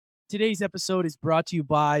Today's episode is brought to you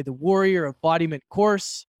by the Warrior Embodiment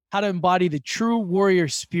Course, how to embody the true warrior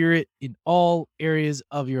spirit in all areas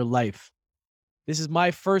of your life. This is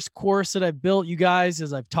my first course that I've built, you guys,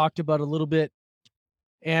 as I've talked about a little bit.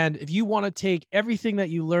 And if you want to take everything that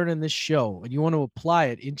you learn in this show and you want to apply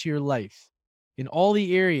it into your life in all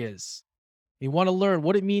the areas, you want to learn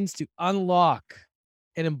what it means to unlock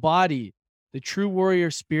and embody the true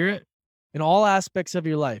warrior spirit in all aspects of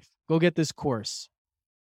your life, go get this course.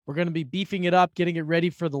 We're going to be beefing it up, getting it ready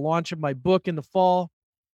for the launch of my book in the fall.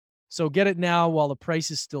 So get it now while the price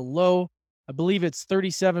is still low. I believe it's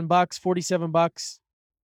 $37, $47. It's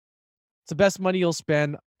the best money you'll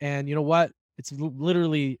spend. And you know what? It's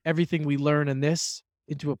literally everything we learn in this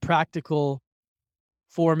into a practical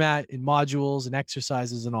format in modules and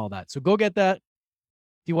exercises and all that. So go get that.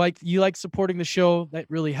 If you like supporting the show, that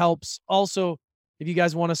really helps. Also, if you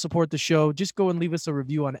guys want to support the show, just go and leave us a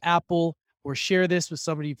review on Apple or share this with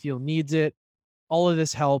somebody you feel needs it. All of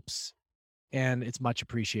this helps, and it's much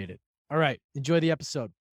appreciated. All right, enjoy the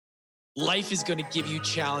episode. Life is going to give you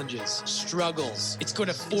challenges, struggles. It's going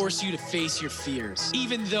to force you to face your fears.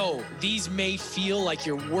 Even though these may feel like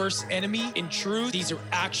your worst enemy, in truth, these are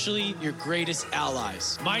actually your greatest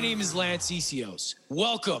allies. My name is Lance Essios.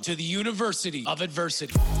 Welcome to the University of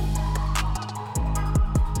Adversity.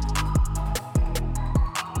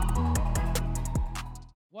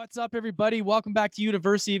 What's up, everybody? Welcome back to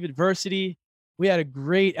University of Adversity. We had a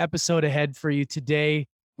great episode ahead for you today.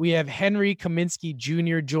 We have Henry Kaminsky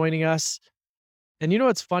Jr. joining us. And you know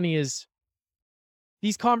what's funny is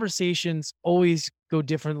these conversations always go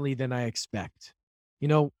differently than I expect. You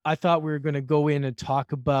know, I thought we were going to go in and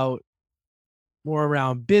talk about more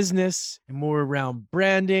around business and more around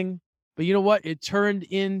branding. But you know what? It turned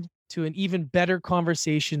into an even better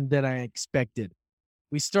conversation than I expected.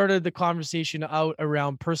 We started the conversation out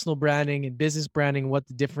around personal branding and business branding, what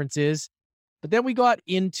the difference is. But then we got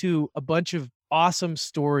into a bunch of awesome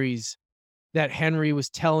stories that Henry was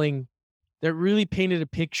telling that really painted a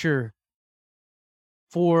picture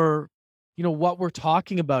for, you know, what we're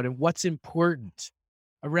talking about and what's important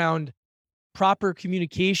around proper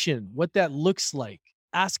communication, what that looks like,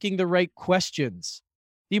 asking the right questions,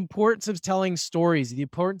 the importance of telling stories, the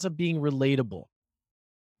importance of being relatable,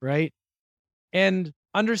 right? And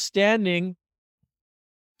understanding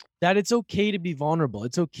that it's okay to be vulnerable.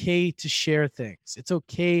 It's okay to share things. It's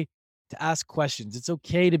okay to ask questions. It's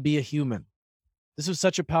okay to be a human. This was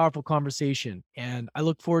such a powerful conversation, and I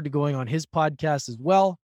look forward to going on his podcast as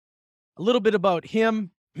well. A little bit about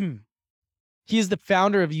him. He is the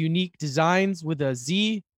founder of Unique Designs with a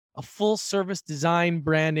Z, a full-service design,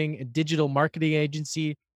 branding, and digital marketing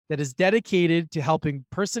agency that is dedicated to helping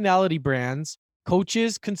personality brands,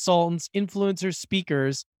 coaches, consultants, influencers,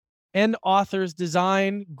 speakers, and authors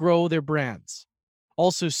design, grow their brands,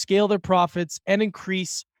 also scale their profits and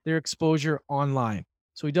increase their exposure online.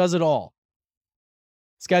 So he does it all.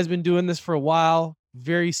 This guy's been doing this for a while,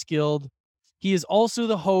 very skilled. He is also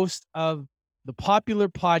the host of the popular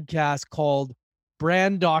podcast called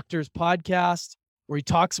Brand Doctors Podcast, where he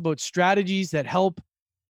talks about strategies that help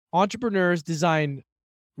entrepreneurs design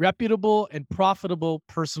reputable and profitable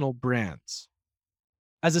personal brands.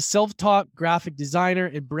 As a self-taught graphic designer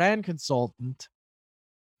and brand consultant,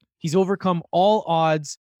 he's overcome all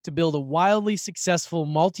odds to build a wildly successful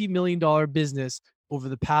multi-million-dollar business over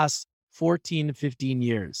the past 14 to 15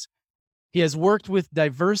 years. He has worked with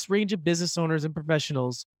diverse range of business owners and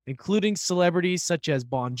professionals, including celebrities such as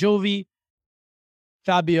Bon Jovi,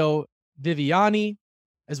 Fabio Viviani,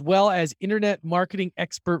 as well as internet marketing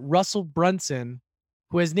expert Russell Brunson,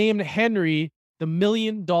 who has named Henry the $1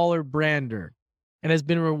 Million Brander and has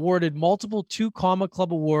been awarded multiple 2 Comma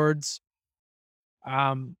Club awards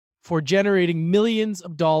for generating millions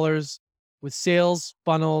of dollars with sales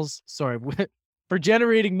funnels. For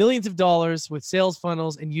generating millions of dollars with sales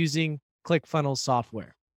funnels and using ClickFunnels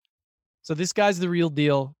software. So this guy's the real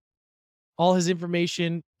deal. All his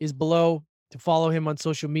information is below to follow him on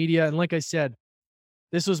social media. And like I said,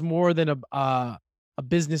 this was more than a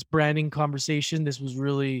business branding conversation. This was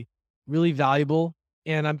really, really valuable.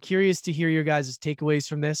 And I'm curious to hear your guys' takeaways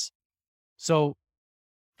from this. So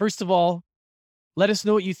first of all, let us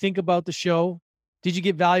know what you think about the show. Did you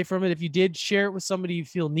get value from it? If you did, share it with somebody you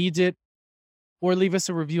feel needs it, or leave us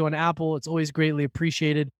a review on Apple. It's always greatly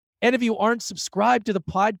appreciated. And if you aren't subscribed to the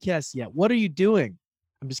podcast yet, what are you doing?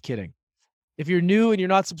 I'm just kidding. If you're new and you're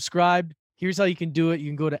not subscribed, here's how you can do it. You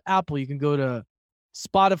can go to Apple. You can go to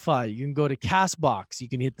Spotify. You can go to CastBox. You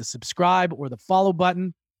can hit the subscribe or the follow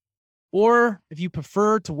button. Or if you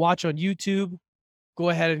prefer to watch on YouTube, go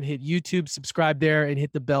ahead and hit YouTube, subscribe there, and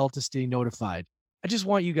hit the bell to stay notified. I just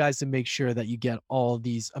want you guys to make sure that you get all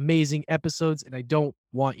these amazing episodes, and I don't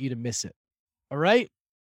want you to miss it. All right?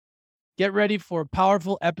 Get ready for a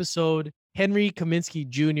powerful episode. Henry Kaminsky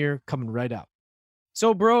Jr. coming right up.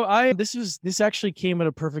 So, bro, this actually came at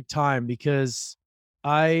a perfect time because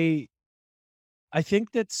I I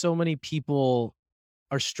think that so many people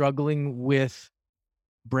are struggling with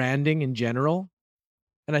branding in general,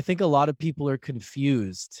 and I think a lot of people are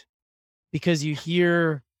confused because you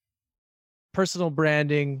hear personal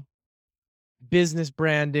branding, business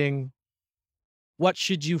branding, what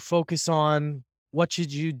should you focus on? What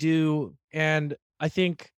should you do? And I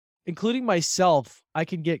think, including myself, I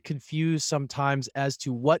can get confused sometimes as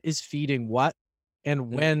to what is feeding what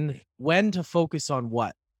and when to focus on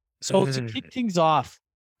what. So to kick things off,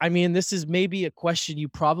 I mean, this is maybe a question you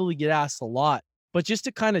probably get asked a lot, but just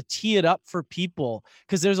to kind of tee it up for people,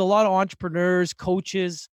 because there's a lot of entrepreneurs,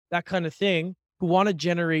 coaches, that kind of thing, who want to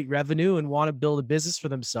generate revenue and want to build a business for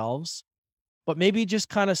themselves, but maybe just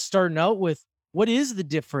kind of starting out with what is the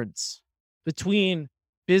difference between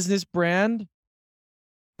business brand,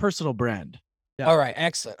 personal brand? Yeah. All right,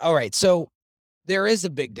 excellent. All right, so there is a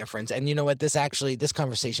big difference. And you know what? This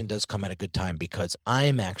conversation does come at a good time because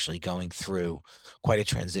I'm actually going through quite a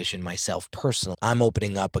transition myself personally. I'm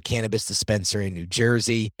opening up a cannabis dispensary in New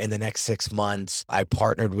Jersey in the next 6 months. I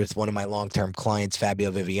partnered with one of my long-term clients,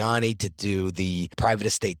 Fabio Viviani, to do the private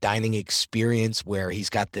estate dining experience where he's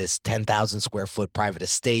got this 10,000 square foot private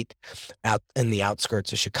estate out in the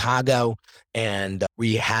outskirts of Chicago. And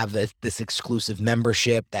we have this exclusive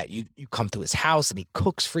membership that you come to his house and he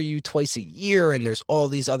cooks for you twice a year. And there's all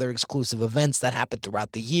these other exclusive events that happen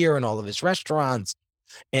throughout the year in all of his restaurants.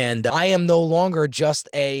 And I am no longer just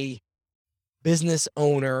a business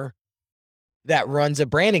owner that runs a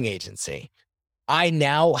branding agency. I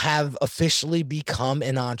now have officially become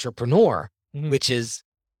an entrepreneur, which is,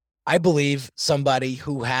 I believe, somebody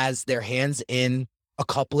who has their hands in a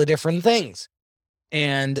couple of different things.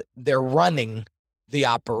 And they're running the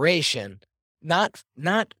operation, not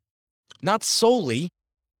solely,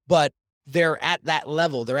 but they're at that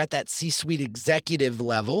level. They're at that C-suite executive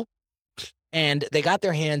level, and they got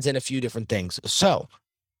their hands in a few different things. So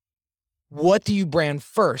what do you brand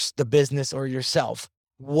first, the business or yourself?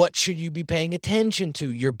 What should you be paying attention to,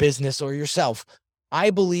 your business or yourself?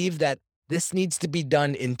 I believe that this needs to be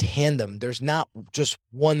done in tandem. There's not just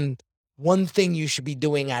one thing you should be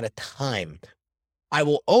doing at a time. I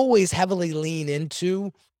will always heavily lean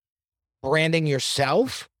into branding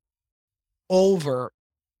yourself over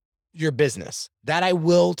your business. That I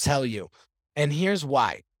will tell you. And here's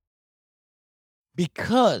why.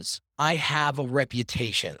 Because I have a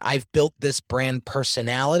reputation. I've built this brand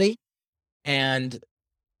personality, and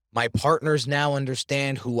my partners now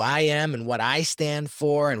understand who I am and what I stand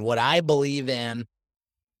for and what I believe in.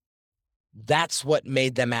 That's what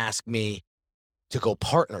made them ask me to go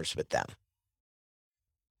partners with them.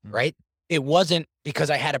 Right? It wasn't because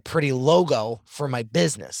I had a pretty logo for my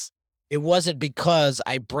business. It wasn't because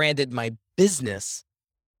I branded my business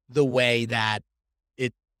the way that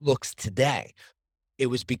it looks today. It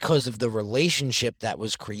was because of the relationship that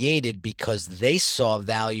was created because they saw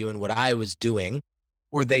value in what I was doing,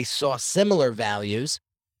 or they saw similar values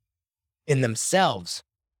in themselves.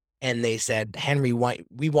 And they said, Henry,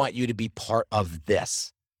 we want you to be part of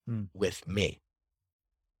this with me.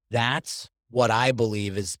 That's what I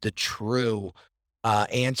believe is the true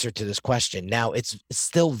answer to this question. Now, it's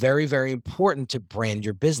still very, very important to brand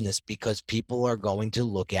your business because people are going to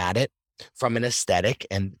look at it from an aesthetic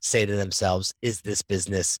and say to themselves, is this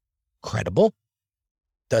business credible?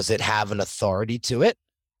 Does it have an authority to it?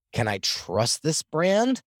 Can I trust this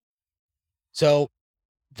brand? So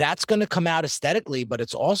that's going to come out aesthetically, but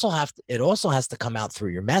it also has to come out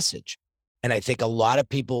through your message. And I think a lot of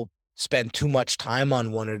people spend too much time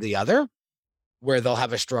on one or the other, where they'll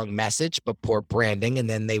have a strong message, but poor branding, and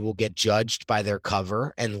then they will get judged by their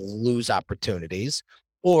cover and lose opportunities,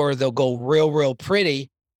 or they'll go real pretty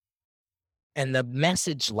and the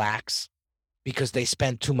message lacks because they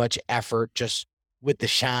spend too much effort just with the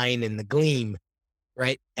shine and the gleam,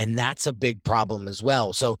 right? And that's a big problem as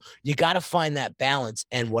well. So you got to find that balance.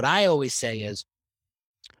 And what I always say is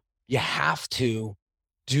you have to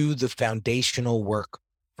do the foundational work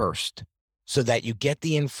first, so that you get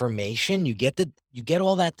the information, you get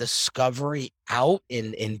all that discovery out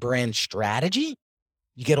in brand strategy.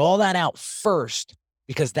 You get all that out first,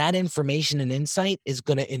 because that information and insight is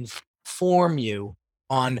going to inform you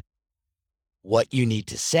on what you need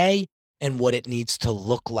to say and what it needs to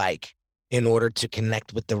look like in order to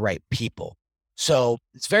connect with the right people. So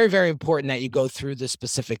it's very, very important that you go through the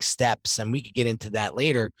specific steps, and we could get into that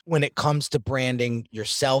later when it comes to branding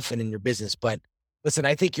yourself and in your business. But Listen,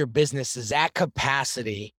 I think your business is at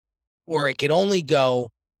capacity, or it can only go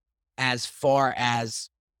as far as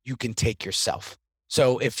you can take yourself.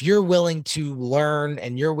 So if you're willing to learn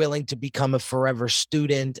and you're willing to become a forever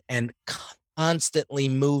student and constantly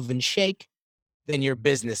move and shake, then your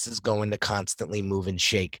business is going to constantly move and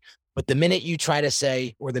shake. But the minute you try to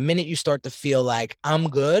say, or the minute you start to feel like I'm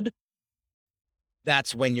good,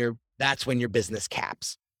 that's when your business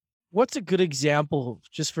caps. What's a good example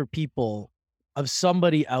just for people of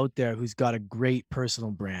somebody out there who's got a great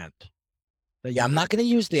personal brand? Yeah, I'm not going to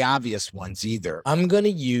use the obvious ones either. I'm going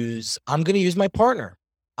to use my partner.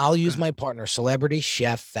 I'll use my partner, celebrity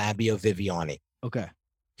chef Fabio Viviani. Okay.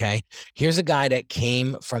 Okay. Here's a guy that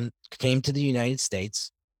came to the United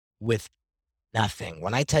States with nothing.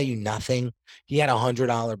 When I tell you nothing, he had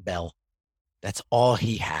 $100 bill. That's all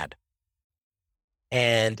he had.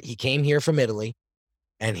 And he came here from Italy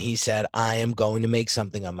and he said, I am going to make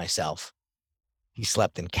something of myself. He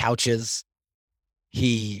slept in couches.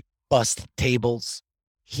 He bussed tables.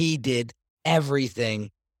 He did everything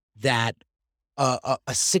that a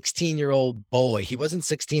 16-year-old boy, he wasn't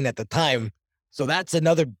 16 at the time. So that's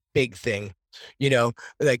another big thing. You know,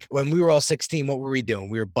 like when we were all 16, what were we doing?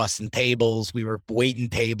 We were bussing tables. We were waiting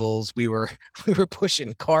tables. We were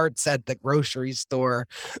pushing carts at the grocery store.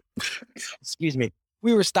 Excuse me.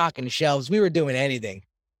 We were stocking shelves. We were doing anything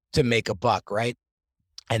to make a buck, right?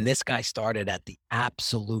 And this guy started at the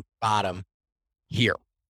absolute bottom here.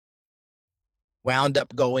 Wound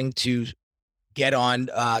up going to get on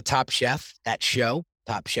Top Chef, that show,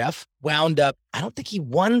 Top Chef. Wound up, I don't think he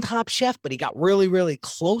won Top Chef, but he got really, really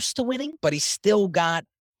close to winning, but he still got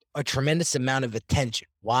a tremendous amount of attention.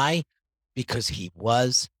 Why? Because he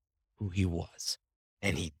was who he was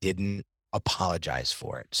and he didn't apologize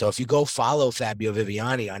for it. So if you go follow Fabio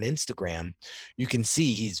Viviani on Instagram, you can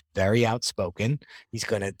see he's very outspoken. He's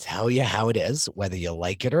going to tell you how it is, whether you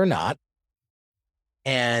like it or not.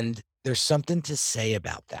 And there's something to say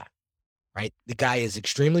about that, right? The guy is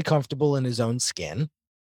extremely comfortable in his own skin.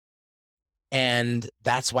 And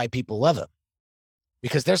that's why people love him,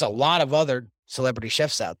 because there's a lot of other celebrity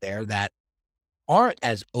chefs out there that aren't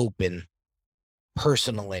as open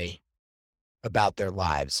personally about their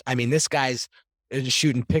lives. I mean, this guy's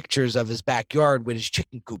shooting pictures of his backyard with his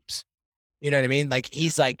chicken coops. You know what I mean? Like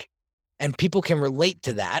he's like, and people can relate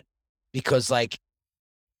to that because like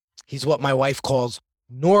he's what my wife calls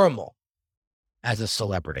normal as a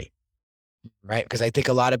celebrity, right? Because I think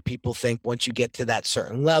a lot of people think once you get to that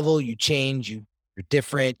certain level, you change, you're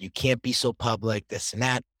different, you can't be so public, this and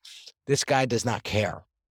that. This guy does not care.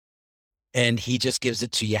 And he just gives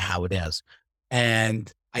it to you how it is.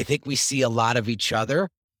 And I think we see a lot of each other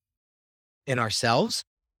in ourselves.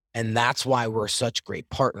 And that's why we're such great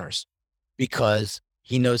partners, because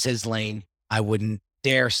he knows his lane. I wouldn't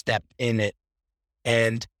dare step in it.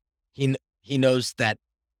 And he knows that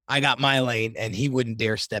I got my lane and he wouldn't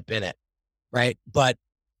dare step in it. Right. But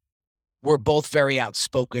we're both very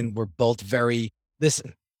outspoken. We're both very,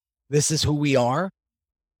 listen, this is who we are.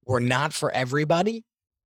 We're not for everybody,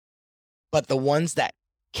 but the ones that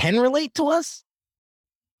can relate to us,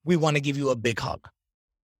 we want to give you a big hug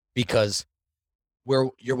because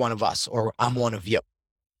you're one of us, or I'm one of you.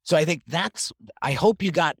 So I think I hope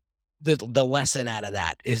you got the lesson out of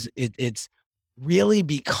that is it's really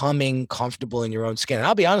becoming comfortable in your own skin. And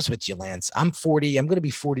I'll be honest with you, Lance, I'm 40. I'm going to be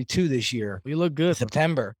 42 this year. You look good.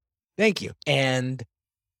 September. Thank you. And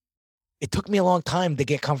it took me a long time to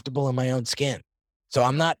get comfortable in my own skin. So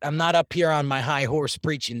I'm not up here on my high horse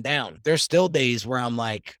preaching down. There's still days where I'm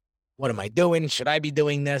like, what am I doing? Should I be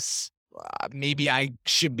doing this? Maybe I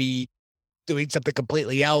should be doing something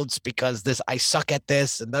completely else because I suck at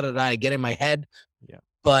this and I get in my head. Yeah.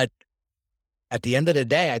 But at the end of the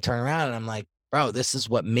day, I turn around and I'm like, bro, this is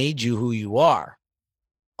what made you who you are.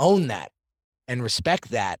 Own that and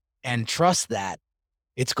respect that and trust that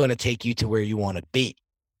it's going to take you to where you want to be.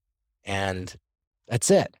 And that's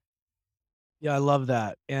it. Yeah, I love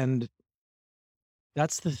that. And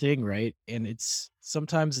that's the thing, right? And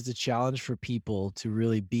sometimes it's a challenge for people to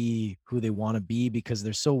really be who they want to be because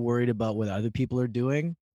they're so worried about what other people are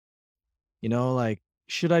doing. You know, like,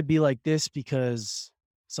 should I be like this because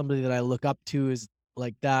somebody that I look up to is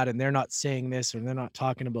like that and they're not saying this or they're not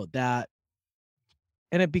talking about that?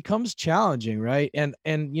 And it becomes challenging, right? And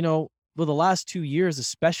you know, for the last 2 years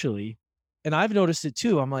especially, and I've noticed it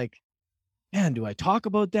too. I'm like, man, do I talk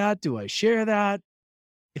about that? Do I share that?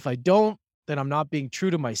 If I don't, then I'm not being true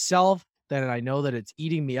to myself. Then I know that it's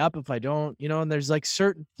eating me up if I don't, you know, and there's like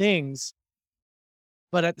certain things.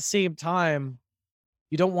 But at the same time,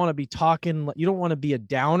 you don't want to be talking, you don't want to be a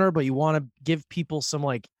downer, but you want to give people some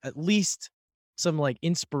like at least some like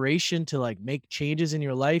inspiration to like make changes in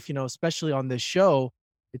your life, you know, especially on this show,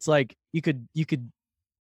 it's like you could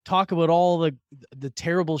talk about all the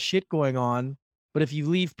terrible shit going on, but if you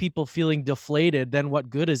leave people feeling deflated, then what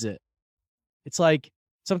good is it? It's like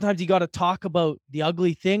sometimes you got to talk about the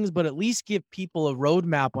ugly things, but at least give people a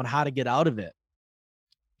roadmap on how to get out of it.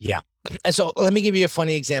 Yeah. And so let me give you a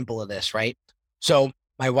funny example of this, right? So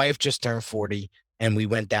my wife just turned 40 and we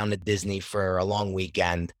went down to Disney for a long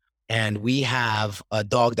weekend. And we have a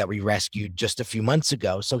dog that we rescued just a few months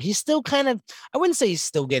ago. So he's still kind of, I wouldn't say he's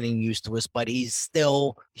still getting used to us, but he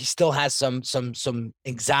still has some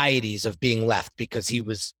anxieties of being left because he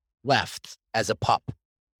was left as a pup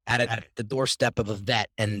at the doorstep of a vet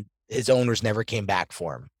and his owners never came back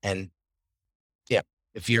for him. And yeah,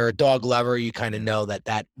 if you're a dog lover, you kind of know that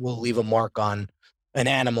that will leave a mark on an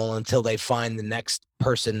animal until they find the next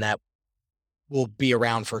person that will be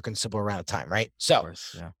around for a considerable amount of time, right? So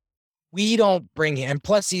Yeah. we don't bring him.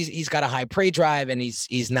 Plus, he's got a high prey drive and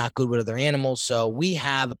he's not good with other animals. So we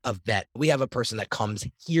have a vet. We have a person that comes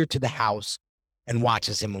here to the house and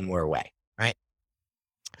watches him when we're away, right?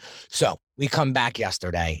 So we come back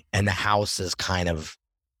yesterday and the house is kind of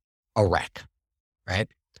a wreck, right?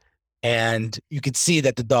 And you could see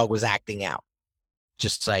that the dog was acting out,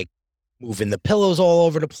 just like moving the pillows all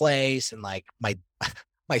over the place. And like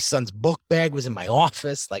my son's book bag was in my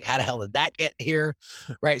office. Like, how the hell did that get here?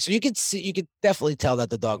 Right. So you could definitely tell that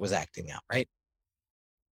the dog was acting out. Right.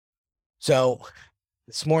 So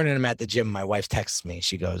this morning I'm at the gym. My wife texts me.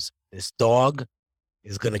 She goes, "This dog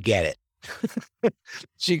is going to get it."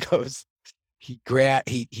 She goes,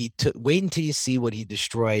 wait until you see what he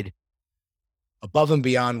destroyed above and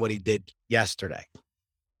beyond what he did yesterday.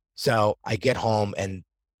 So I get home and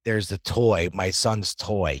there's the toy, my son's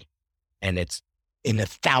toy, and it's in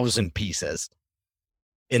 1,000 pieces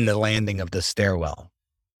in the landing of the stairwell.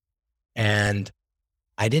 And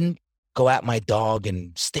I didn't go at my dog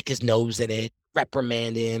and stick his nose in it,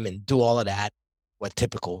 reprimand him and do all of that, what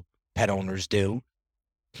typical pet owners do.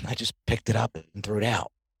 I just picked it up and threw it out.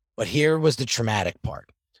 But here was the traumatic part.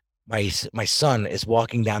 My son is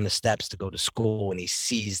walking down the steps to go to school and he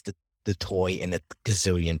sees the toy in a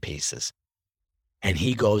gazillion pieces. And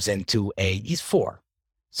he goes into he's 4.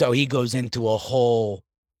 So he goes into a whole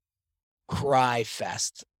cry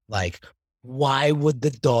fest. Like, why would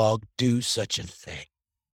the dog do such a thing?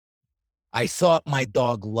 I thought my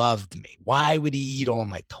dog loved me. Why would he eat all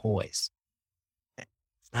my toys? It's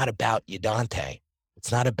not about you, Dante.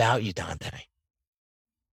 It's not about you, Dante.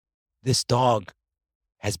 This dog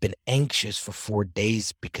has been anxious for 4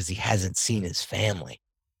 days because he hasn't seen his family.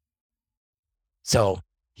 So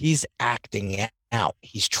he's acting out.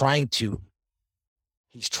 He's trying to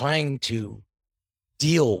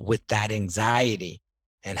deal with that anxiety.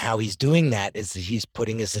 And how he's doing that is that he's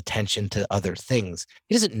putting his attention to other things.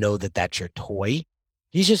 He doesn't know that that's your toy.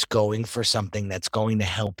 He's just going for something that's going to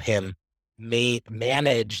help him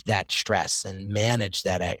manage that stress and manage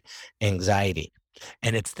that anxiety.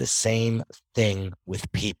 And it's the same thing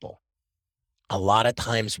with people. A lot of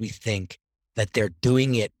times we think that they're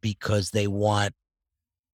doing it because they want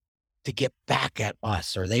to get back at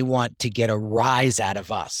us or they want to get a rise out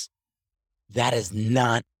of us. That is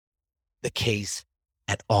not the case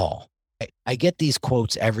at all. I get these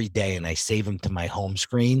quotes every day and I save them to my home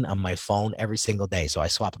screen on my phone every single day. So I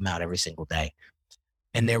swap them out every single day.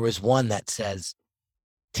 And there was one that says,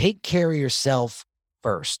 take care of yourself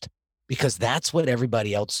first, because that's what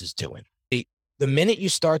everybody else is doing. The minute you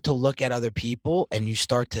start to look at other people and you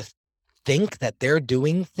start to think that they're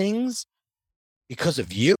doing things because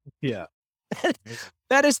of you, Yeah.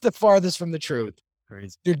 that is the farthest from the truth.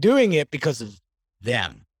 Crazy. They're doing it because of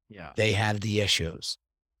them. Yeah. They have the issues.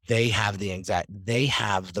 They have the anxiety. They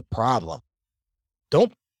have the problem.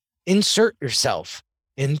 Don't insert yourself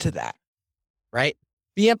into that, right?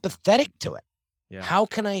 Be empathetic to it. Yeah. How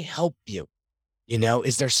can I help you? You know,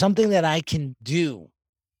 is there something that I can do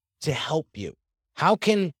to help you? How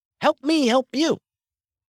can help me help you?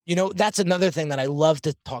 You know, that's another thing that I love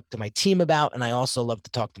to talk to my team about. And I also love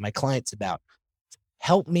to talk to my clients about.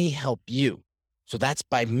 Help me help you. So that's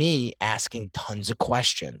by me asking tons of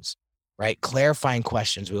questions, right? Clarifying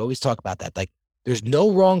questions. We always talk about that. Like, there's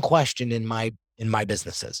no wrong question in my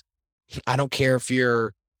businesses. I don't care if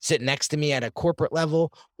you're sitting next to me at a corporate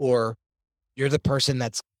level or you're the person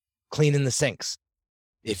that's cleaning the sinks.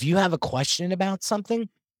 If you have a question about something,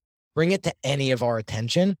 bring it to any of our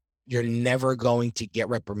attention. You're never going to get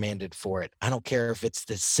reprimanded for it. I don't care if it's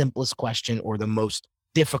the simplest question or the most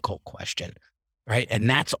difficult question, right? And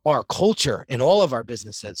that's our culture in all of our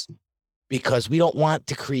businesses, because we don't want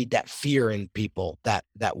to create that fear in people that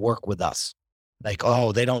work with us. Like,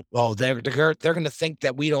 oh, they're going to think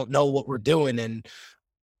that we don't know what we're doing. And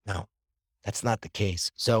no, that's not the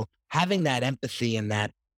case. So having that empathy and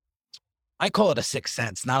that, I call it a sixth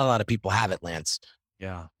sense. Not a lot of people have it, Lance,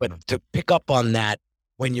 Yeah. but to pick up on that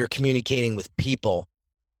when you're communicating with people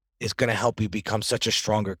is going to help you become such a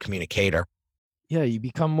stronger communicator. Yeah, you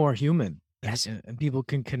become more human. Yes. And people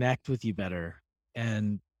can connect with you better,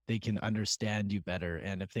 and they can understand you better.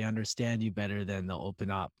 And if they understand you better, then they'll open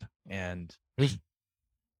up, and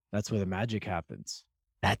that's where the magic happens.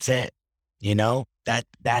 That's it. You know,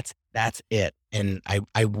 that's it. And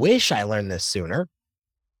I wish I learned this sooner,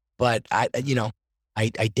 but I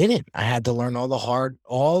didn't. I had to learn all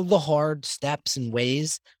the hard steps and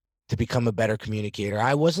ways to become a better communicator.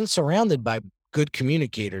 I wasn't surrounded by good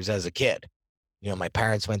communicators as a kid. You know, my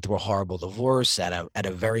parents went through a horrible divorce at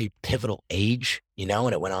a very pivotal age, you know,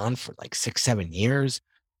 and it went on for like 6, 7 years.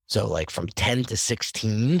 So like from 10 to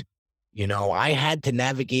 16, you know, I had to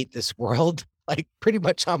navigate this world like pretty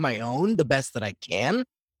much on my own, the best that I can.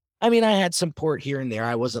 I mean, I had support here and there.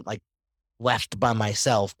 I wasn't like left by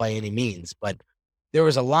myself by any means, but there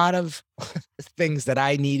was a lot of things that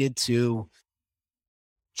I needed to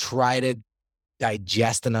try to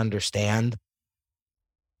digest and understand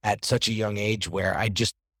at such a young age, where I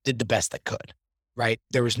just did the best I could, right?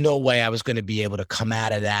 There was no way I was going to be able to come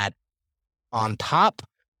out of that on top,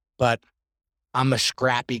 but I'm a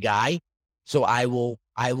scrappy guy. So I will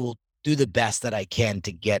do the best that I can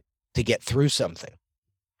to get through something.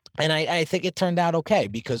 And I think it turned out okay,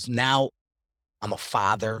 because now I'm a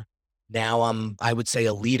father. Now I would say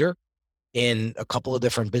a leader in a couple of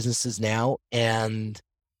different businesses now. And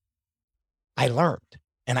I learned,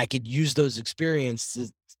 and I could use those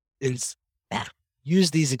experiences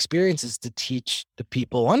use these experiences to teach the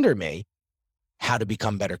people under me how to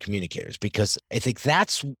become better communicators, because I think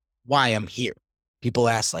that's why I'm here. People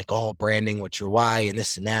ask like, oh, branding, what's your why and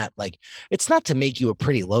this and that. Like, it's not to make you a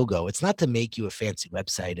pretty logo. It's not to make you a fancy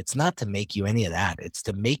website. It's not to make you any of that. It's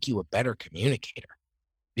to make you a better communicator,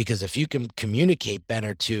 because if you can communicate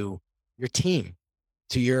better to your team,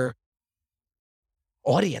 to your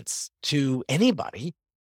audience, to anybody,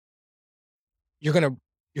 you're going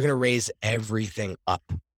to raise everything up.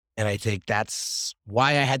 And I think that's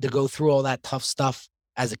why I had to go through all that tough stuff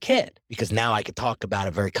as a kid, because now I could talk about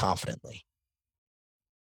it very confidently.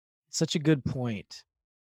 Such a good point.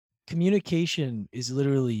 Communication is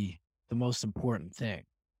literally the most important thing.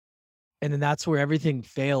 And then that's where everything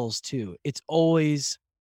fails too. It's always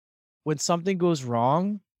when something goes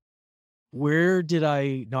wrong, where did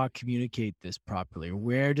I not communicate this properly?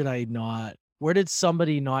 Where did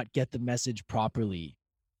somebody not get the message properly?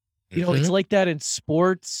 You know, it's like that in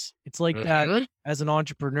sports. It's like that as an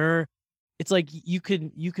entrepreneur. It's like you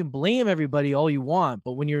can blame everybody all you want,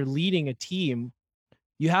 but when you're leading a team,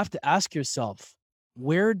 you have to ask yourself,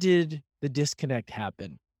 where did the disconnect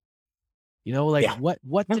happen? You know, like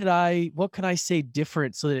what can I say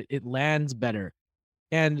different so that it lands better?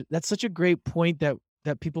 And that's such a great point that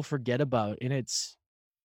people forget about. And it's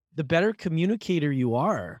the better communicator you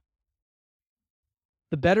are,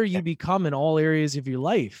 the better you become in all areas of your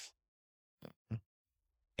life.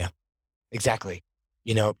 Yeah, exactly.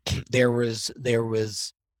 You know, there were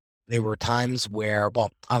times where,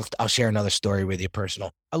 well, I'll share another story with you,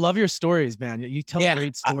 personal. I love your stories, man. You tell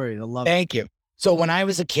great stories. I love it. Thank you. So when I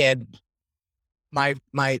was a kid, my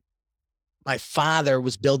father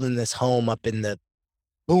was building this home up in the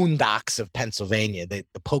boondocks of Pennsylvania, the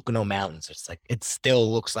Pocono Mountains. It's like, it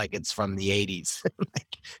still looks like it's from the 80s.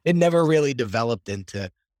 Like, it never really developed into,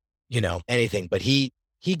 you know, anything, but he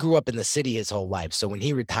grew up in the city his whole life. So when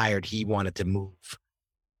he retired, he wanted to move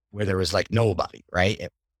where there was like nobody, right?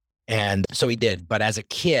 And so he did. But as a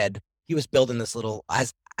kid, he was building this little,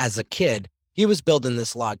 as a kid, he was building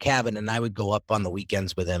this log cabin, and I would go up on the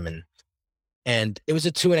weekends with him. And it was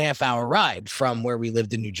a 2.5 hour ride from where we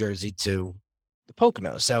lived in New Jersey to the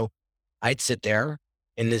Pocono. So I'd sit there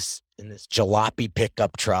in this jalopy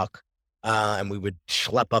pickup truck, and we would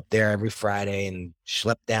schlep up there every Friday and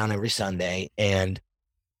schlep down every Sunday. And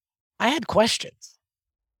I had questions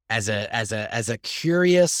as a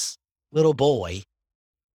curious little boy.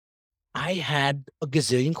 I had a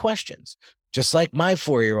gazillion questions, just like my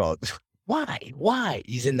 4-year-old. Why?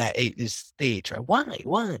 He's in that stage, right?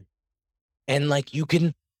 Why? And like, you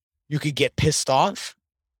could get pissed off,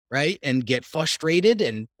 right? And get frustrated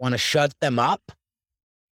and want to shut them up.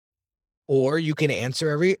 Or you can answer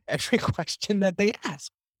every question that they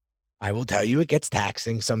ask. I will tell you, it gets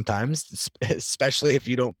taxing sometimes, especially if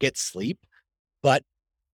you don't get sleep. But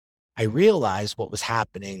I realized what was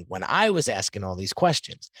happening when I was asking all these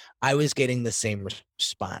questions. I was getting the same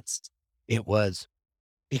response. It was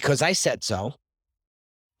because I said so,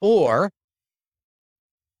 Or,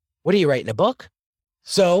 what are you writing, a book?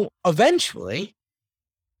 So eventually,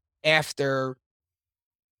 after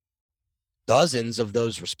dozens of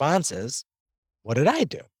those responses, what did I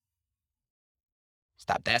do?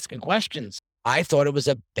 Stopped asking questions. I thought it was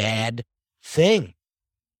a bad thing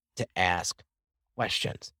to ask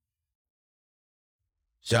questions.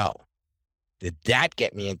 So, did that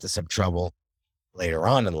get me into some trouble later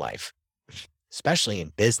on in life, especially in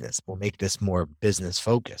business? We'll make this more business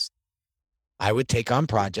focused. I would take on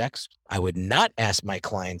projects. I would not ask my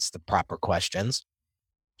clients the proper questions.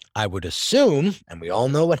 I would assume, and we all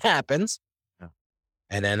know what happens. Yeah.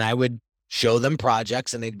 And then I would show them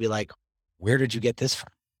projects and they'd be like, where did you get this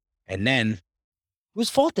from? And then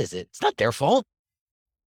whose fault is it? It's not their fault.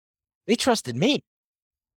 They trusted me.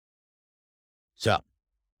 So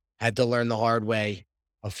had to learn the hard way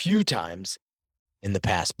a few times in the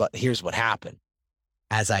past, but here's what happened.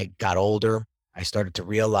 As I got older, I started to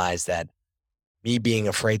realize that me being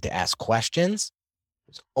afraid to ask questions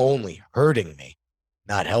was only hurting me,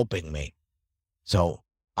 not helping me. So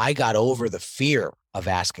I got over the fear of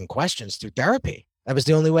asking questions through therapy. That was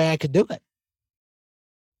the only way I could do it.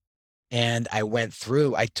 And I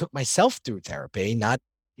took myself through therapy, not,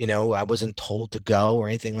 I wasn't told to go or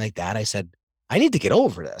anything like that. I said, I need to get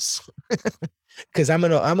over this because I'm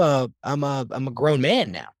a grown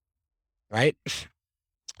man now. Right.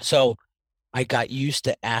 So I got used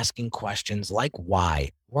to asking questions like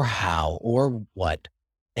why or how or what,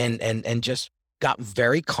 and just got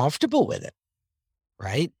very comfortable with it.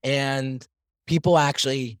 Right. And people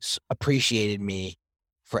actually appreciated me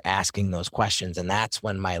for asking those questions. And that's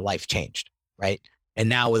when my life changed. Right. And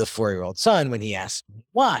now with a 4-year-old son, when he asks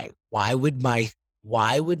why would my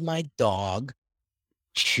dog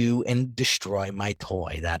chew and destroy my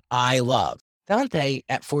toy that I love? Dante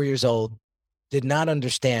at 4 years old did not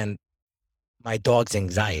understand my dog's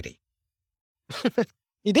anxiety.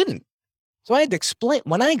 He didn't. So I had to explain.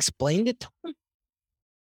 When I explained it to him,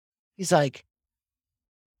 he's like,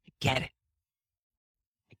 I get it.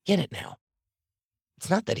 I get it now. It's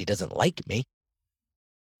not that he doesn't like me.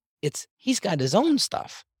 He's got his own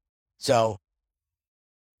stuff. So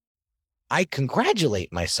I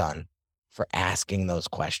congratulate my son for asking those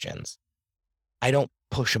questions. I don't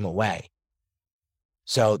push him away.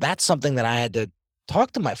 So that's something that I had to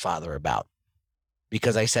talk to my father about,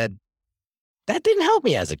 because I said, that didn't help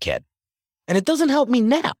me as a kid. And it doesn't help me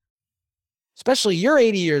now. Especially you're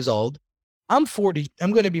 80 years old. I'm 40.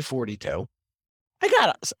 I'm going to be 42.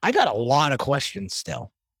 I got a lot of questions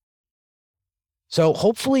still. So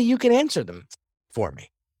hopefully you can answer them for me,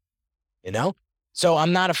 So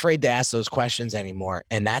I'm not afraid to ask those questions anymore.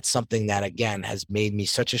 And that's something that, again, has made me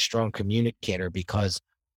such a strong communicator because,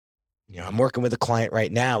 I'm working with a client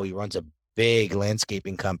right now. He runs a big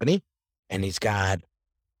landscaping company and he's got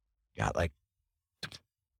like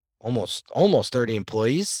almost 30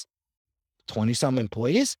 employees, 20 some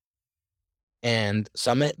employees. And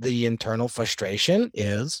some of the internal frustration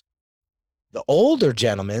is the older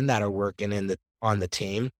gentlemen that are working on the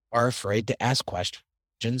team are afraid to ask questions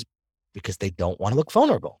because they don't want to look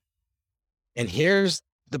vulnerable. And here's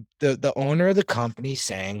the owner of the company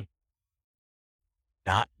saying,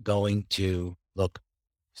 not going to look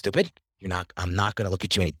stupid. I'm not going to look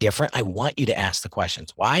at you any different. I want you to ask the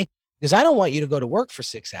questions. Why? Because I don't want you to go to work for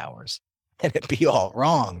 6 hours and it be all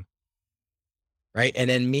wrong. Right. And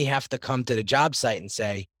then me have to come to the job site and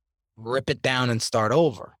say, rip it down and start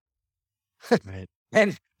over. Right.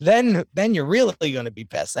 And then you're really going to be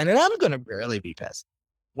pissed. And then I'm going to really be pissed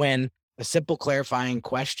when a simple clarifying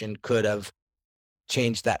question could have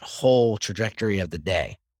changed that whole trajectory of the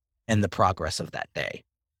day and the progress of that day.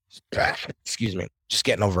 Excuse me. Just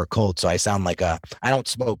getting over a cold. So I sound like I don't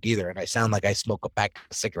smoke either. And I sound like I smoke a pack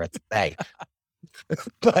of cigarettes a day.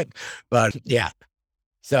 but yeah.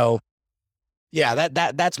 So yeah,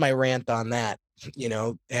 that's my rant on that.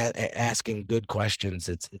 Asking good questions.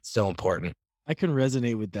 It's so important. I can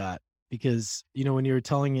resonate with that because, when you were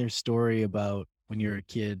telling your story about when you were a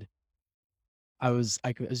kid, I was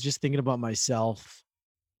just thinking about myself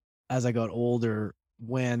as I got older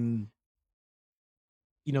when,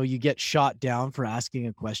 you get shot down for asking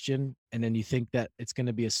a question and then you think that it's going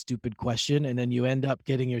to be a stupid question. And then you end up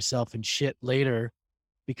getting yourself in shit later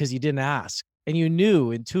because you didn't ask and you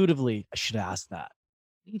knew intuitively, I should ask that.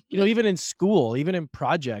 Even in school, even in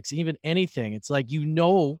projects, even anything, it's like,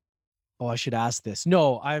 oh, I should ask this.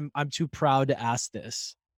 No, I'm too proud to ask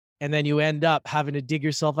this. And then you end up having to dig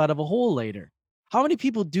yourself out of a hole later. How many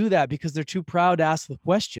people do that because they're too proud to ask the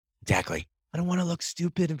question? Exactly. I don't want to look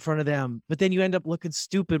stupid in front of them. But then you end up looking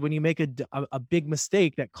stupid when you make a big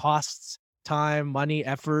mistake that costs time, money,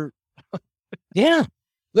 effort. Yeah.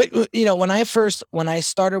 You know, when I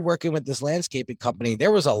started working with this landscaping company,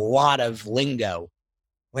 there was a lot of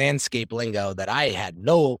landscape lingo that I had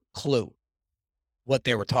no clue what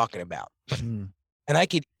they were talking about. Mm. And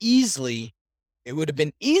it would have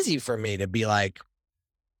been easy for me to be like,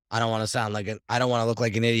 I don't want to look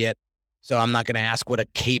like an idiot. So I'm not going to ask what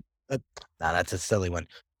that's a silly one.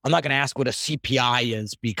 I'm not going to ask what a CPI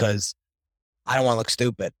is because I don't want to look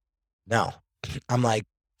stupid. No, I'm like,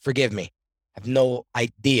 forgive me. I have no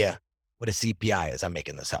idea what a CPI is. I'm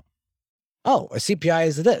making this up. Oh, a CPI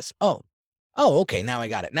is this. Oh, okay. Now I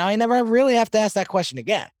got it. Now I never really have to ask that question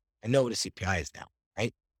again. I know what a CPI is now,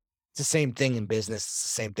 right? It's the same thing in business. It's the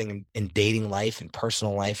same thing in dating life and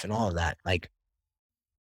personal life and all of that. Like,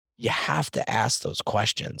 you have to ask those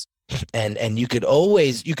questions, and you could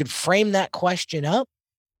frame that question up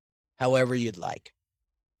however you'd like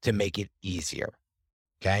to make it easier.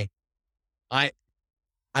 Okay. I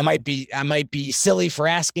might be silly for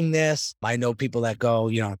asking this. I know people that go,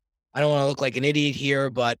 you know, I don't want to look like an idiot here,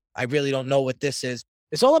 but I really don't know what this is.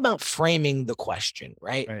 It's all about framing the question,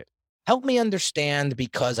 right? Right. Help me understand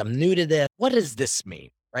because I'm new to this. What does this mean?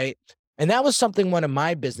 Right. And that was something one of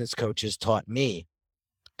my business coaches taught me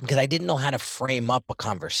because I didn't know how to frame up a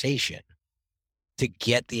conversation to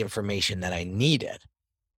get the information that I needed.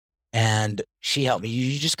 And she helped me.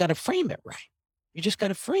 You just got to frame it right. You just got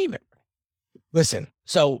to frame it right. Listen,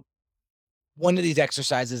 so one of these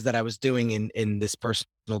exercises that I was doing in this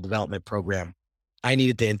personal development program, I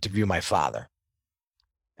needed to interview my father.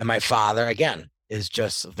 And my father, again, is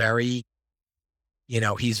just very, you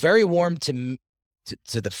know, he's very warm to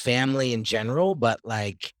the family in general, but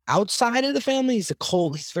like outside of the family, he's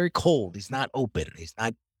very cold. He's not open. He's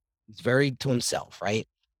very to himself, right?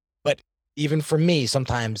 But even for me,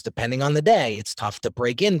 sometimes depending on the day, it's tough to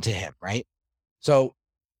break into him, right? So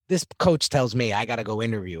this coach tells me I got to go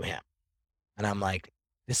interview him. And I'm like,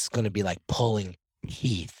 this is going to be like pulling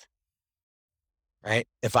teeth, right?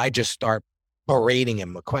 If I just start berating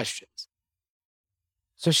him with questions.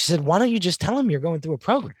 So she said, why don't you just tell him you're going through a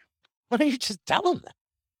program? Why don't you just tell him that?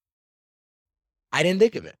 I didn't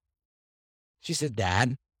think of it. She said,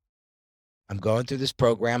 Dad, I'm going through this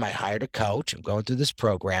program. I hired a coach. I'm going through this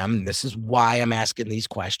program. And this is why I'm asking these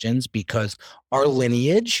questions, because our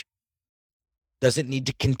lineage doesn't need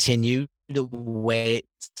to continue the way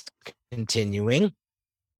it's continuing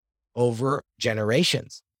over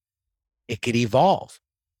generations. It could evolve,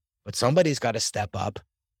 but somebody's got to step up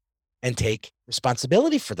and take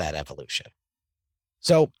responsibility for that evolution.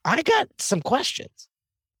 So I got some questions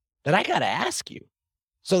that I got to ask you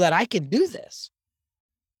so that I can do this.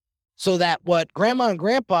 So that what grandma and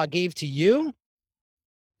grandpa gave to you,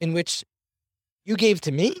 in which you gave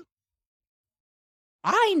to me,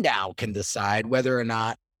 I now can decide whether or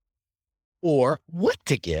not or what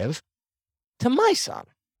to give to my son.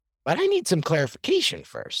 But I need some clarification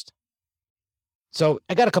first. So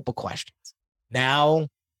I got a couple questions. Now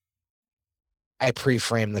I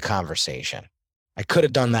pre-frame the conversation. I could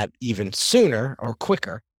have done that even sooner or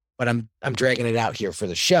quicker, but I'm dragging it out here for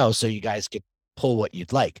the show so you guys could pull what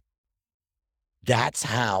you'd like. That's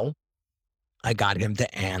how I got him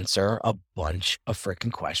to answer a bunch of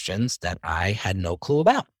freaking questions that I had no clue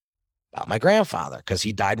about my grandfather, because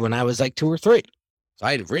he died when I was like 2 or 3. So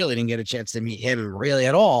I really didn't get a chance to meet him really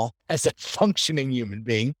at all as a functioning human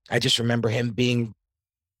being. I just remember him being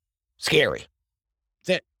scary.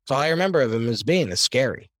 That's it. That's all I remember of him as being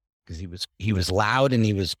scary, because he was loud and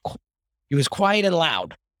he was quiet and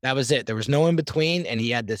loud. That was it. There was no in between. And he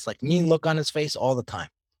had this like mean look on his face all the time.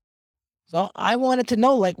 So I wanted to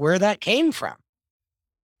know like where that came from.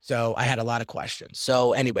 So I had a lot of questions.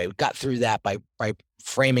 So anyway, we got through that by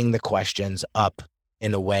framing the questions up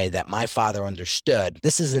in a way that my father understood.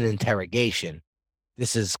 This is an interrogation.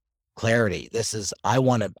 This is clarity. This is, I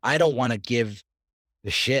don't want to give the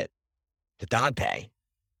shit to Dante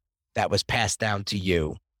that was passed down to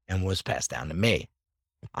you and was passed down to me.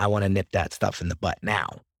 I want to nip that stuff in the butt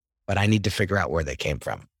now, but I need to figure out where they came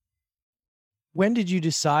from. When did you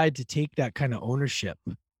decide to take that kind of ownership?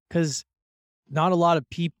 Because not a lot of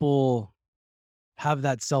people have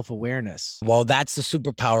that self-awareness. Well, that's the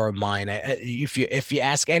superpower of mine. If you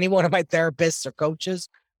ask any one of my therapists or coaches,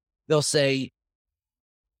 they'll say,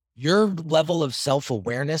 your level of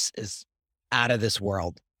self-awareness is out of this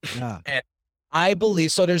world. Yeah. And I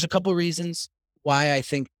believe, so there's a couple of reasons why I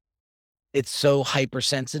think it's so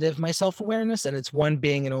hypersensitive, my self-awareness. And it's one,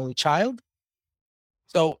 being an only child.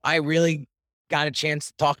 So I really got a chance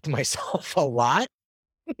to talk to myself a lot.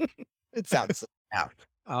 It sounds so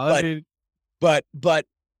bad. But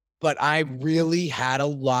I really had a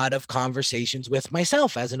lot of conversations with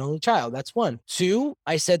myself as an only child. That's one. 2,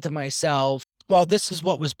 I said to myself, Well, this is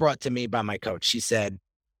what was brought to me by my coach. She said,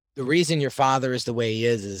 the reason your father is the way he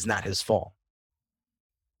is not his fault.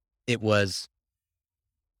 It was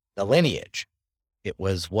the lineage. It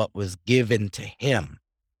was what was given to him.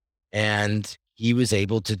 And he was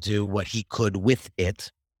able to do what he could with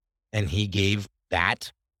it. And he gave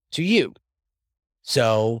that to you.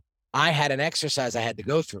 So I had an exercise I had to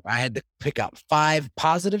go through. I had to pick out 5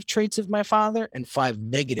 positive traits of my father and 5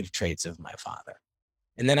 negative traits of my father.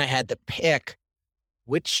 And then I had to pick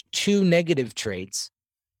which 2 negative traits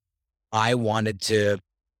I wanted to,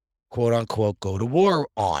 quote unquote, go to war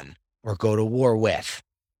on or go to war with,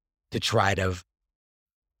 to try to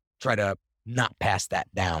not pass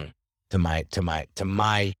that down to my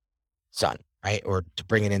son, right? Or to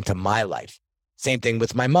bring it into my life. Same thing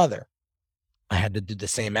with my mother. I had to do the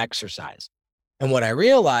same exercise. And what I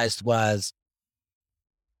realized was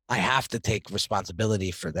I have to take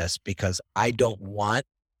responsibility for this, because I don't want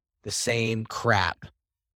the same crap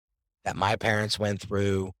that my parents went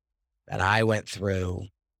through, that I went through.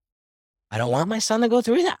 I don't want my son to go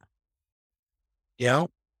through that. You know,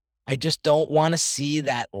 I just don't want to see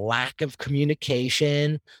that lack of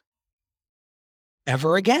communication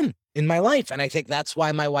ever again in my life. And I think that's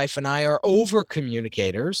why my wife and I are over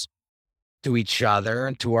communicators to each other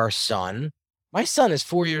and to our son. My son is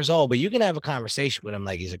 4 years old, but you can have a conversation with him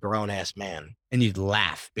like he's a grown ass man, and you'd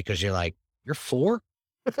laugh because you're like, you're 4?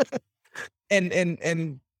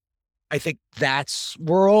 And I think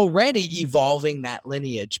we're already evolving that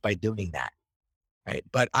lineage by doing that. Right.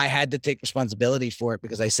 But I had to take responsibility for it,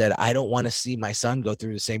 because I said, I don't want to see my son go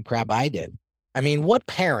through the same crap I did. I mean, what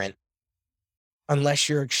parent, unless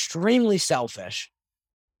you're extremely selfish,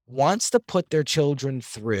 wants to put their children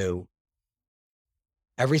through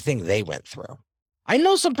everything they went through? I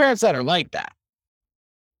know some parents that are like that.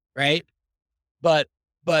 Right. But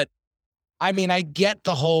I mean, I get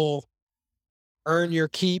the whole earn your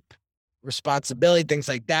keep, responsibility, things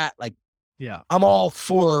like that. Like, Yeah. I'm all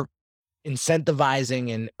for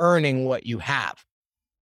incentivizing and earning what you have.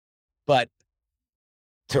 But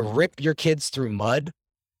to rip your kids through mud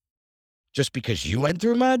just because you went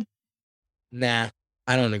through mud? Nah,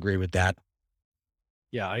 I don't agree with that.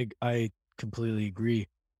 Yeah, I completely agree.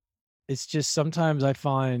 It's just sometimes I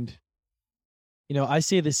find, I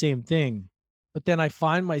say the same thing, but then I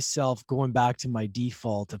find myself going back to my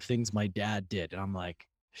default of things my dad did. And I'm like,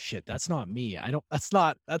 shit, that's not me. That's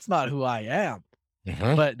not who I am.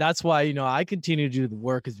 Mhm. But that's why, I continue to do the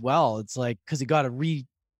work as well. It's like, cause you got to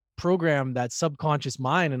reprogram that subconscious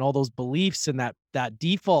mind and all those beliefs and that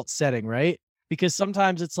default setting, right? Because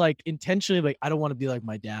sometimes it's like intentionally, like, I don't want to be like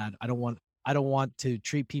my dad. I don't want to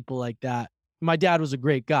treat people like that. My dad was a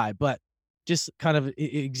great guy, but just kind of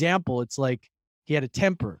example, it's like he had a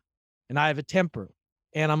temper and I have a temper.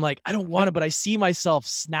 And I'm like, I don't want to, but I see myself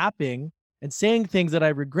snapping and saying things that I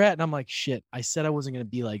regret. And I'm like, shit, I said I wasn't going to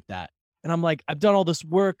be like that. And I'm like, I've done all this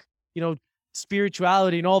work,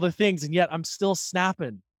 spirituality and all the things, and yet I'm still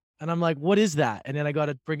snapping. And I'm like, what is that? And then I got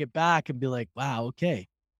to bring it back and be like, wow, okay.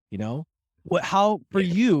 How for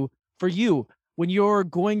Yeah. you, when you're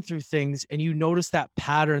going through things and you notice that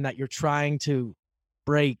pattern that you're trying to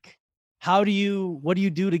break, what do you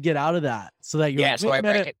do to get out of that? So that you're Yeah, like, so wait I a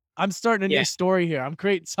break minute, it. I'm starting a Yeah. new story here. I'm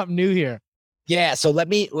creating something new here. Yeah, so let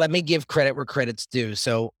me give credit where credit's due.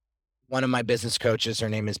 So one of my business coaches, her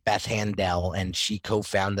name is Beth Handel, and she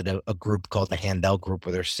co-founded a group called the Handel Group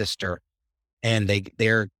with her sister. And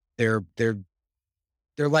they're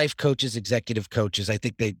life coaches, executive coaches. I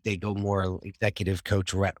think they go more executive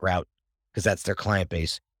coach route, because that's their client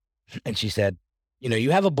base. And she said,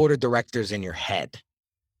 you have a board of directors in your head,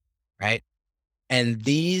 right? And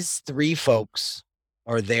these 3 folks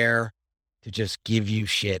are there to just give you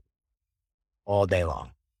shit all day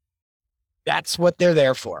long. That's what they're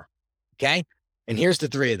there for. Okay. And here's the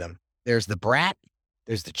 3 of them. There's the brat,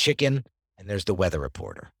 there's the chicken, and there's the weather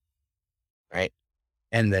reporter. Right.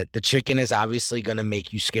 And the chicken is obviously going to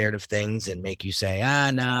make you scared of things and make you say,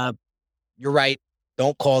 no, you're right.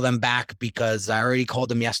 Don't call them back because I already called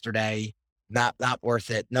them yesterday. Not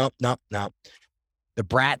worth it. Nope. The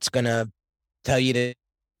brat's going to tell you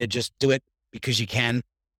to just do it because you can.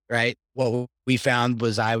 Right. What we found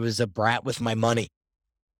was I was a brat with my money.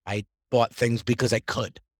 I bought things because I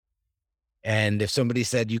could. And if somebody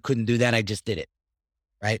said you couldn't do that, I just did it.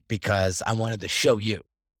 Right. Because I wanted to show you.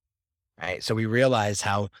 Right. So we realized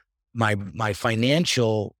how my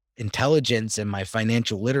financial intelligence and my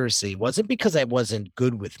financial literacy wasn't because I wasn't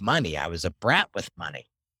good with money. I was a brat with money.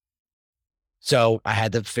 So I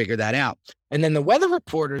had to figure that out. And then the weather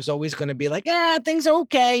reporter is always going to be like, things are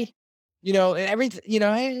okay. Everything,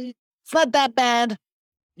 it's not that bad,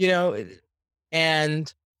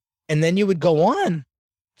 and And then you would go on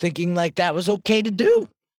thinking like that was okay to do.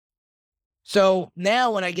 So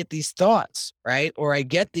now when I get these thoughts, right, or I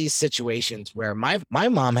get these situations where my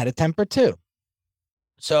mom had a temper too.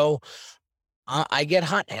 So I get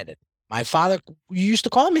hot-headed. My father used to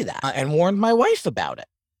call me that and warned my wife about it.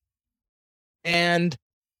 And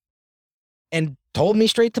told me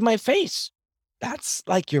straight to my face, that's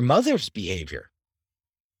like your mother's behavior.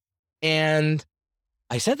 And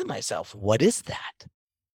I said to myself, what is that?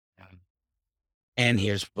 And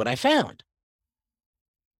here's what I found.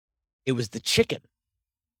 It was the chicken.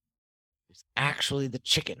 It was actually the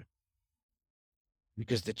chicken.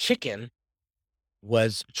 Because the chicken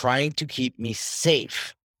was trying to keep me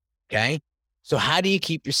safe. Okay. So how do you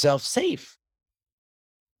keep yourself safe?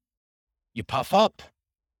 You puff up,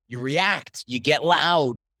 you react, you get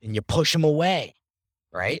loud, and you push them away.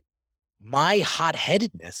 Right. My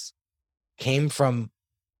hot-headedness came from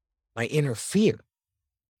my inner fear.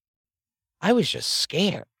 I was just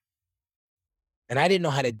scared. And I didn't know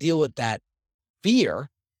how to deal with that fear.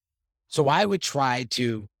 So I would try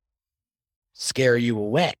to scare you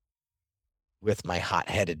away with my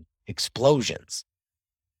hot-headed explosions.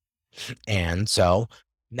 And so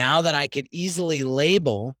now that I could easily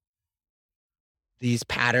label these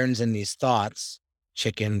patterns and these thoughts,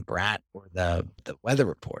 chicken, brat, or the weather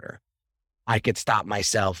reporter, I could stop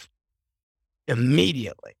myself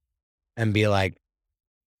immediately and be like,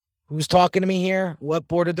 who's talking to me here? What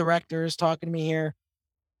board of directors talking to me here?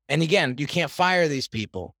 And again, you can't fire these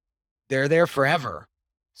people. They're there forever.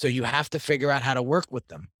 So you have to figure out how to work with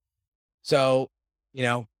them. So, you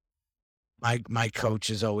know, my coach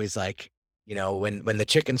is always like, you know, when the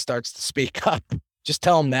chicken starts to speak up, just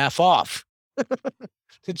tell him to F off.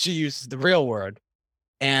 And she uses the real word.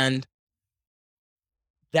 And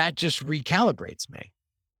that just recalibrates me.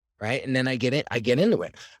 Right. And then I get into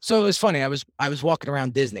it. So it was funny. I was walking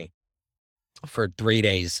around Disney for 3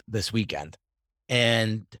 days this weekend.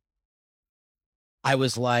 And I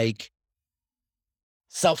was like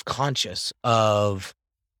self-conscious of,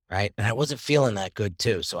 right. And I wasn't feeling that good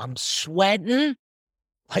too. So I'm sweating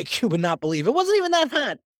like you would not believe. It wasn't even that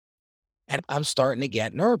hot. And I'm starting to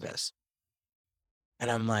get nervous.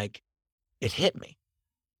 And I'm like, it hit me.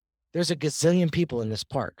 There's a gazillion people in this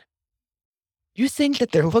park. You think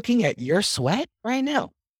that they're looking at your sweat right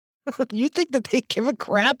now? You think that they give a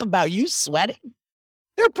crap about you sweating?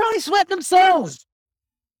 They're probably sweating themselves,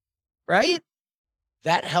 right?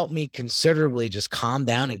 That helped me considerably just calm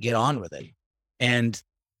down and get on with it. And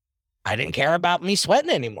I didn't care about me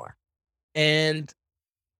sweating anymore. And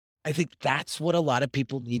I think that's what a lot of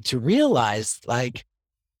people need to realize. Like,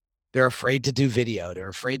 they're afraid to do video. They're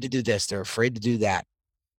afraid to do this. They're afraid to do that.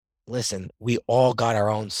 Listen, we all got our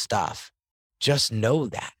own stuff. Just know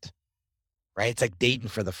that, right? It's like dating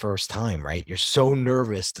for the first time, right? You're so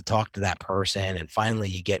nervous to talk to that person. And finally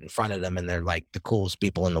you get in front of them and they're like the coolest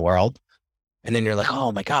people in the world. And then you're like,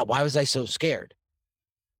 oh my God, why was I so scared?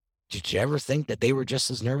 Did you ever think that they were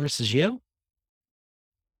just as nervous as you?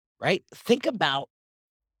 Right? Think about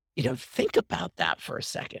that for a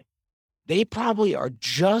second. They probably are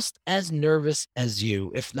just as nervous as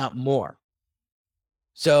you, if not more.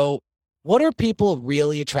 So what are people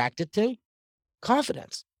really attracted to?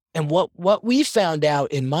 Confidence. And what we found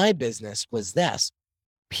out in my business was this: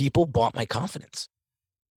 people bought my confidence.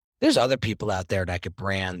 There's other people out there that could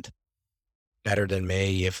brand better than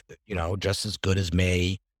me, if, you know, just as good as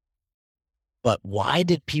me. But why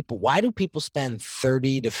do people spend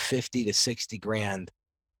 30 to 50 to 60 grand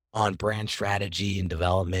on brand strategy and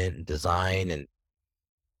development and design and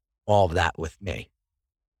all of that with me?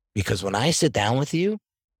 Because when I sit down with you,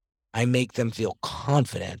 I make them feel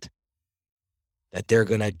confident that they're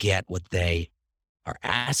going to get what they are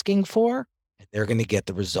asking for, and they're going to get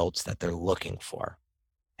the results that they're looking for.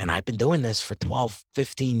 And I've been doing this for 12,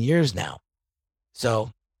 15 years now.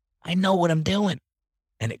 So I know what I'm doing.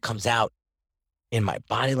 And it comes out in my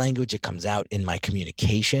body language. It comes out in my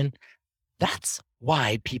communication. That's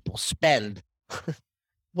why people spend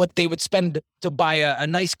what they would spend to buy a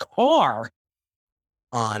nice car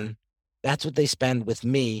on. That's what they spend with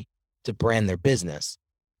me to brand their business,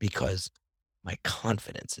 because my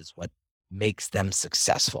confidence is what makes them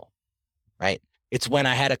successful, right? It's when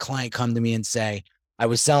I had a client come to me and say, I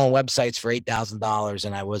was selling websites for $8,000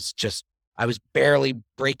 and I was barely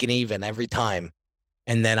breaking even every time.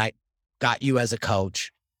 And then I got you as a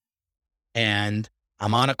coach and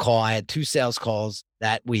I'm on a call. I had 2 sales calls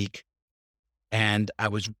that week and I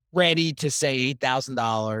was ready to say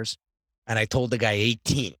 $8,000. And I told the guy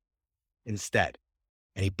 18 instead,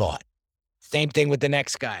 and he bought. Same thing with the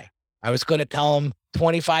next guy. I was going to tell him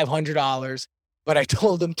 $2,500, but I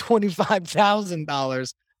told him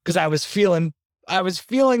 $25,000 because I was feeling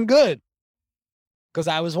good because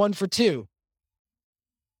I was 1 for 2.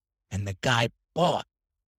 And the guy bought.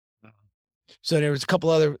 So there was a couple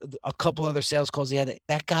other sales calls he had.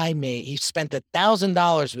 That guy he spent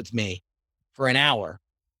 $1,000 with me for an hour,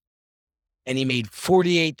 and he made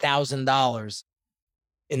 $48,000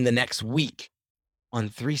 in the next week on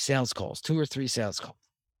 3 sales calls, 2 or 3 sales calls.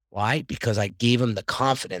 Why? Because I gave him the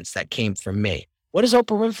confidence that came from me. What does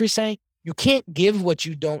Oprah Winfrey say? You can't give what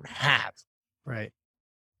you don't have. Right.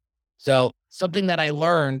 So something that I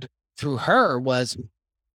learned through her was,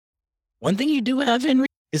 one thing you do have, Henry,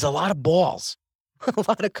 is a lot of balls, a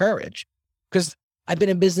lot of courage. Because I've been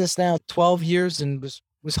in business now 12 years and was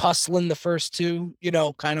hustling the first 2,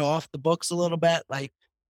 kind of off the books a little bit. Like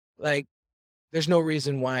there's no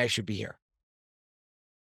reason why I should be here.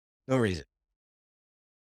 No reason.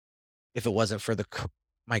 If it wasn't for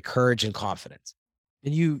my courage and confidence.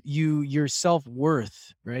 And your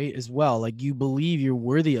self-worth, right, as well. Like, you believe you're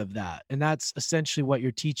worthy of that. And that's essentially what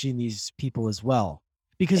you're teaching these people as well.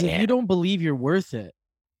 Because if you don't believe you're worth it,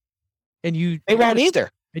 and they won't either.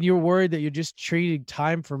 And you're worried that you're just trading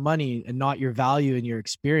time for money and not your value and your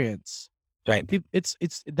experience. Right.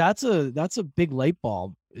 That's a big light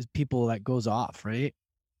bulb, is people that goes off, right?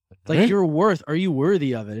 Like, are you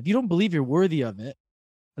worthy of it? If you don't believe you're worthy of it,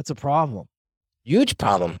 that's a problem. Huge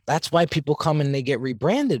problem. That's why people come and they get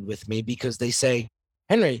rebranded with me, because they say,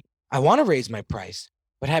 Henry, I want to raise my price,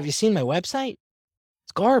 but have you seen my website?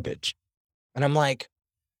 It's garbage. And I'm like,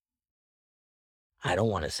 I don't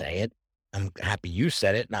want to say it. I'm happy you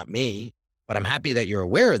said it, not me, but I'm happy that you're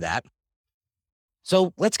aware of that.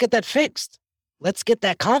 So let's get that fixed. Let's get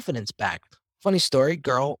that confidence back. Funny story,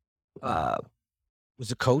 girl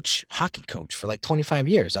was a coach, hockey coach for like 25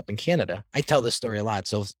 years up in Canada. I tell this story a lot,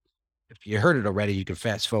 so if you heard it already, you can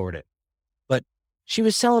fast forward it. But she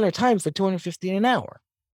was selling her time for $250 an hour.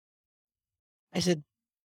 I said,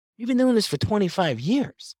 you've been doing this for 25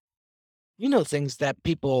 years. You know things that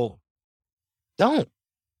people don't.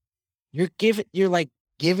 You're like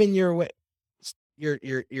giving your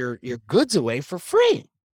goods away for free.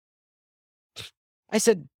 I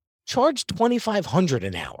said, charge $2,500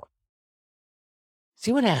 an hour.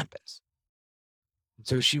 See what happens.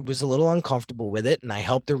 So she was a little uncomfortable with it, and I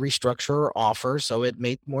helped her restructure her offer so it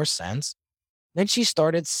made more sense. Then she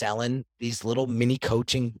started selling these little mini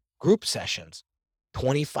coaching group sessions,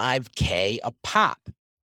 $25K a pop,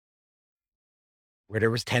 where there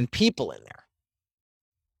was 10 people in there,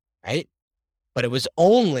 right? But it was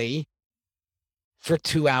only for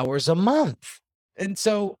 2 hours a month. And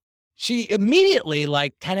so she immediately,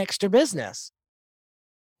 like, 10 extra business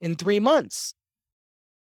in 3 months.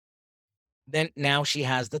 Then now she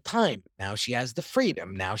has the time. Now she has the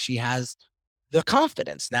freedom. Now she has the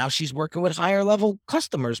confidence. Now she's working with higher level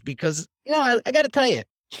customers because, I got to tell you,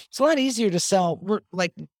 it's a lot easier to sell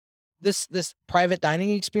like this private dining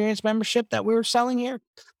experience membership that we were selling here.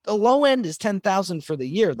 The low end is $10,000 for the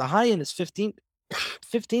year. The high end is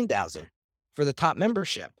 $15,000 for the top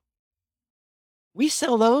membership. We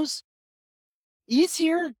sell those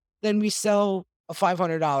easier than we sell a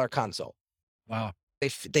 $500 console. Wow. They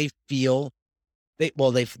feel they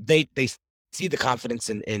see the confidence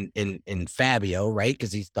in Fabio, right?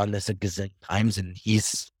 Because he's done this a gazillion times, and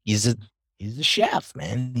he's a chef,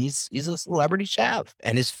 man. He's a celebrity chef,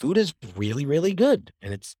 and his food is really, really good,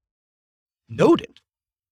 and it's noted.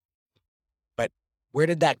 But where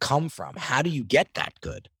did that come from? How do you get that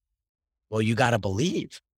good? Well, you got to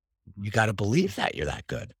believe. You got to believe that you're that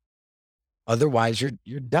good. Otherwise,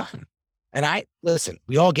 you're done. And listen,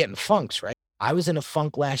 we all get in funks, right? I was in a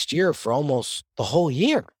funk last year for almost the whole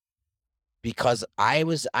year because I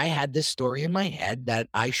had this story in my head that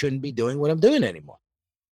I shouldn't be doing what I'm doing anymore.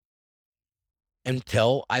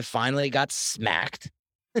 Until I finally got smacked.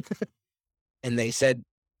 And they said,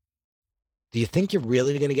 do you think you're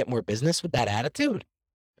really going to get more business with that attitude?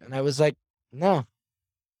 And I was like, no. And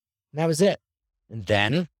that was it. And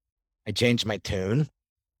then I changed my tune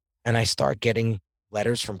and I start getting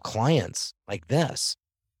letters from clients like this.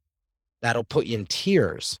 That'll put you in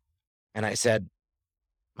tears. And I said,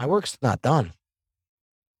 my work's not done.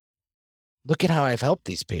 Look at how I've helped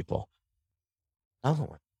these people. Another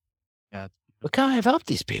one. Yeah. Look how I've helped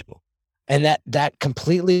these people. And that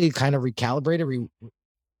completely kind of recalibrated,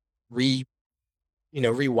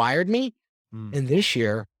 rewired me. And this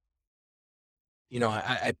year,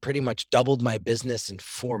 I pretty much doubled my business in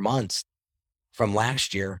 4 months from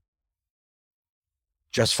last year,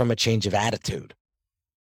 just from a change of attitude.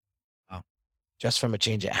 Just from a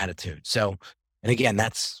change of attitude. So, and again,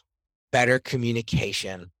 that's better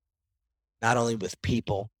communication, not only with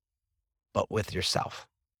people, but with yourself.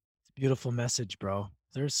 It's a beautiful message, bro.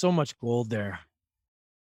 There's so much gold there.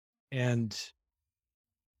 And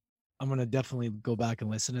I'm going to definitely go back and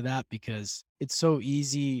listen to that because it's so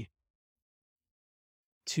easy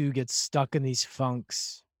to get stuck in these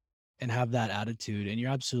funks and have that attitude. And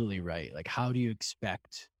you're absolutely right. Like, how do you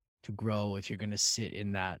expect to grow if you're going to sit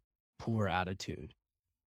in that poor attitude?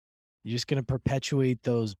 You're just going to perpetuate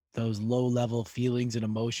those low level feelings and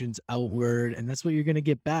emotions outward, and that's what you're going to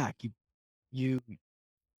get back. You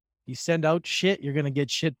you send out shit, you're going to get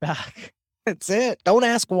shit back. That's it. Don't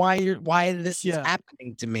ask why this is Yeah,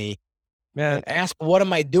 happening to me. man. Ask what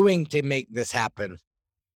am I doing to make this happen?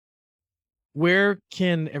 Where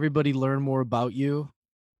can everybody learn more about you?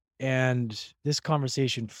 And this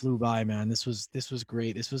conversation flew by, man. This was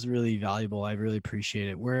great. This was really valuable. I really appreciate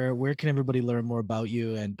it. Where can everybody learn more about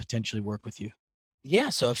you and potentially work with you? Yeah,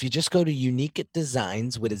 so if you just go to Unique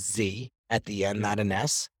Designs with a Z at the end, Yeah. not an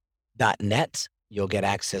S, .net, you'll get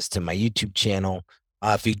access to my YouTube channel.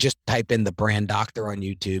 If you just type in the Brand Doctor on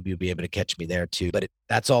YouTube, you'll be able to catch me there too. But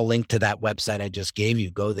that's all linked to that website I just gave you.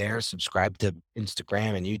 Go there, subscribe to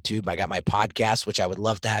Instagram and YouTube. I got my podcast, which I would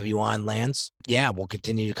love to have you on, Lance. Yeah, we'll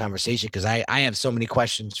continue the conversation because I have so many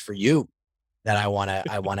questions for you that I wanna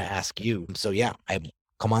ask you. So yeah, I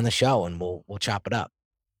come on the show and we'll chop it up.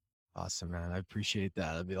 Awesome, man. I appreciate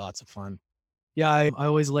that. That'd be lots of fun. Yeah, I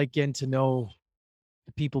always like getting to know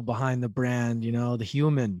the people behind the brand, the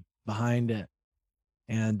human behind it.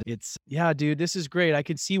 And yeah, dude, this is great. I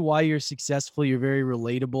could see why you're successful. You're very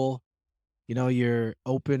relatable. You're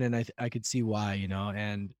open, and I could see why,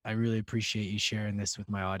 and I really appreciate you sharing this with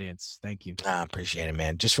my audience. Thank you. I appreciate it,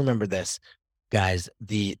 man. Just remember this, guys.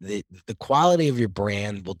 The quality of your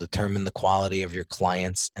brand will determine the quality of your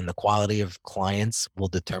clients, and the quality of clients will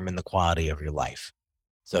determine the quality of your life.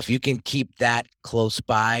 So if you can keep that close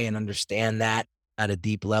by and understand that at a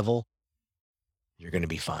deep level, you're going to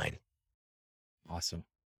be fine. Awesome.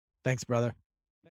 Thanks, brother.